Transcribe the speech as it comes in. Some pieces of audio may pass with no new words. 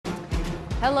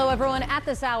Hello, everyone. At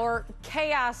this hour,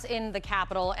 chaos in the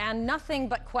Capitol and nothing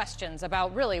but questions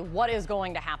about really what is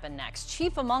going to happen next.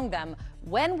 Chief among them,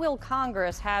 when will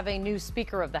Congress have a new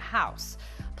Speaker of the House?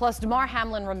 Plus, Damar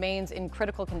Hamlin remains in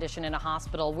critical condition in a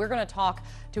hospital. We're going to talk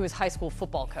to his high school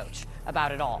football coach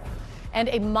about it all. And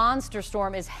a monster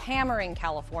storm is hammering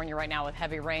California right now with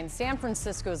heavy rain. San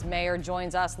Francisco's mayor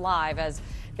joins us live as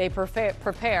they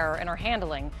prepare and are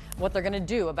handling what they're going to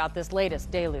do about this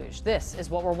latest deluge. This is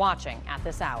what we're watching at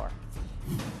this hour.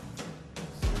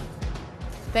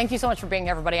 Thank you so much for being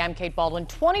here, everybody. I'm Kate Baldwin.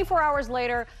 24 hours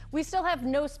later, we still have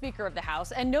no Speaker of the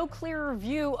House and no clearer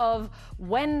view of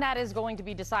when that is going to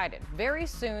be decided. Very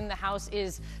soon, the House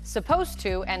is supposed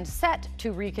to and set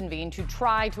to reconvene to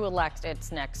try to elect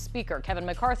its next Speaker. Kevin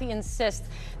McCarthy insists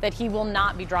that he will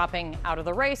not be dropping out of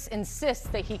the race, insists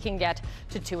that he can get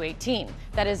to 218.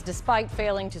 That is despite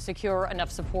failing to secure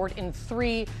enough support in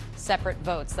 3 separate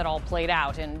votes that all played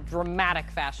out in dramatic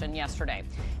fashion yesterday.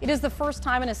 It is the first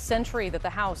time in a century that the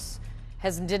House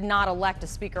did not elect a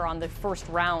speaker on the first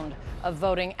round of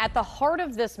voting. At the heart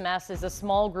of this mess is a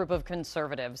small group of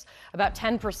conservatives, about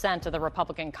 10% of the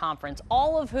Republican conference,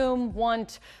 all of whom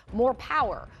want more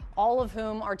power, all of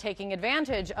whom are taking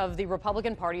advantage of the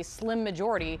Republican Party's slim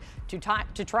majority to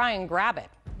try and grab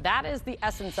it. That is the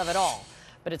essence of it all.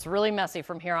 But it's really messy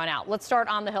from here on out. Let's start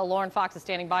on the Hill. Lauren Fox is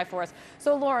standing by for us.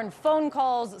 So, Lauren, phone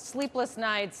calls, sleepless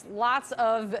nights, lots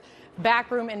of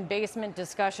backroom and basement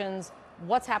discussions.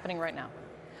 What's happening right now?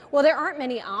 Well, there aren't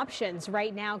many options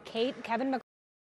right now, Kate. Kevin